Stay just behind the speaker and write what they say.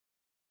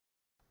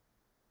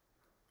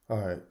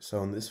Alright,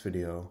 so in this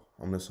video,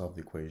 I'm going to solve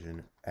the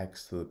equation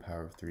x to the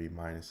power of 3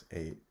 minus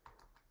 8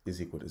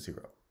 is equal to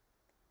 0.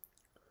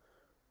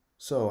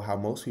 So how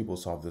most people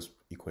solve this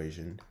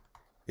equation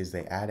is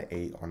they add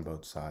 8 on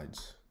both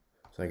sides.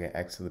 So I get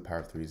x to the power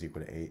of 3 is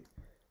equal to 8.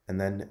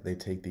 And then they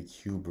take the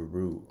cube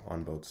root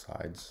on both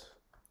sides.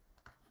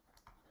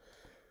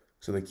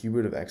 So the cube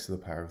root of x to the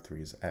power of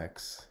 3 is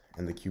x,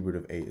 and the cube root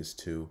of 8 is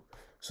 2.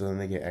 So then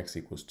they get x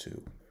equals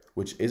 2,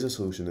 which is a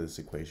solution to this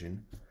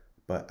equation.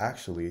 But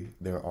actually,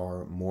 there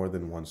are more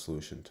than one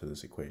solution to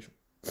this equation.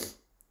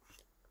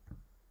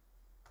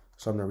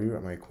 So I'm going to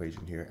rewrite my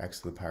equation here,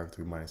 x to the power of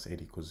 3 minus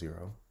 8 equals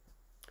 0.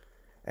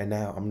 And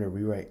now I'm going to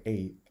rewrite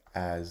 8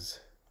 as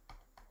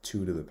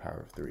 2 to the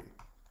power of 3.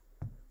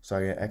 So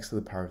I get x to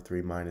the power of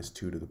 3 minus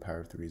 2 to the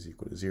power of 3 is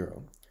equal to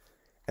 0.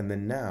 And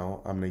then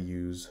now I'm going to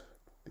use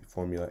the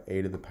formula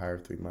a to the power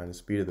of 3 minus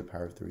b to the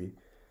power of 3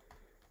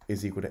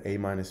 is equal to a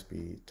minus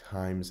b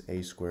times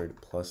a squared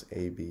plus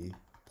ab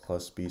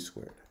plus b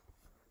squared.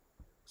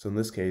 So in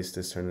this case,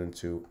 this turns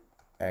into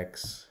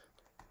x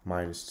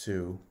minus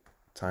 2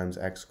 times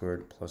x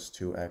squared plus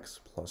 2x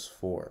plus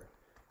 4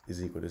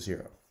 is equal to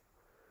 0.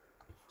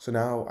 So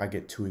now I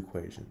get two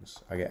equations.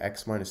 I get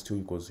x minus 2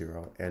 equals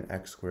 0 and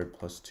x squared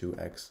plus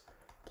 2x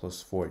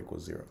plus 4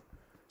 equals 0.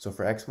 So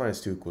for x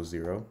minus 2 equals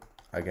 0,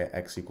 I get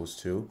x equals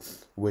 2,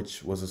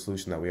 which was a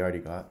solution that we already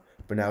got.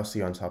 But now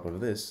see, on top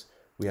of this,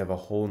 we have a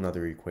whole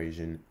nother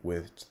equation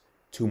with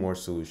two more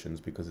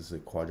solutions because it's a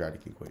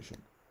quadratic equation.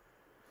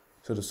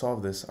 So to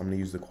solve this, I'm going to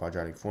use the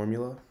quadratic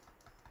formula.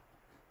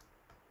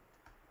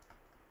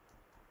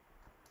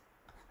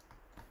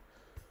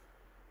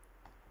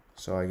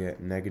 So I get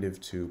negative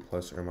 2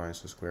 plus or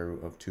minus the square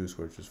root of 2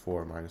 squared, which is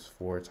 4, minus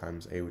 4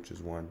 times a, which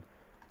is 1,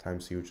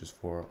 times c, which is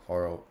 4,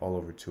 all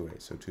over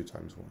 2a, so 2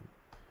 times 1.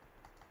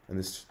 And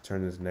this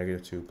turns into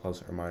negative 2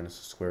 plus or minus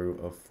the square root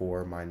of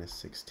 4 minus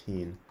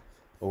 16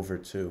 over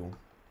 2,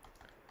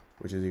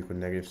 which is equal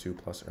to negative 2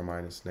 plus or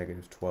minus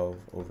negative 12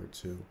 over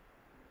 2,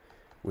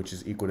 which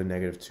is equal to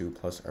negative 2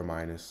 plus or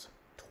minus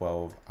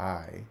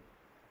 12i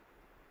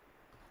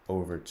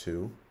over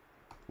 2,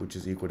 which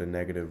is equal to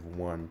negative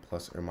 1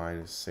 plus or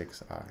minus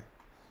 6i.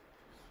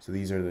 So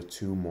these are the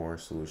two more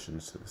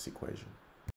solutions to this equation.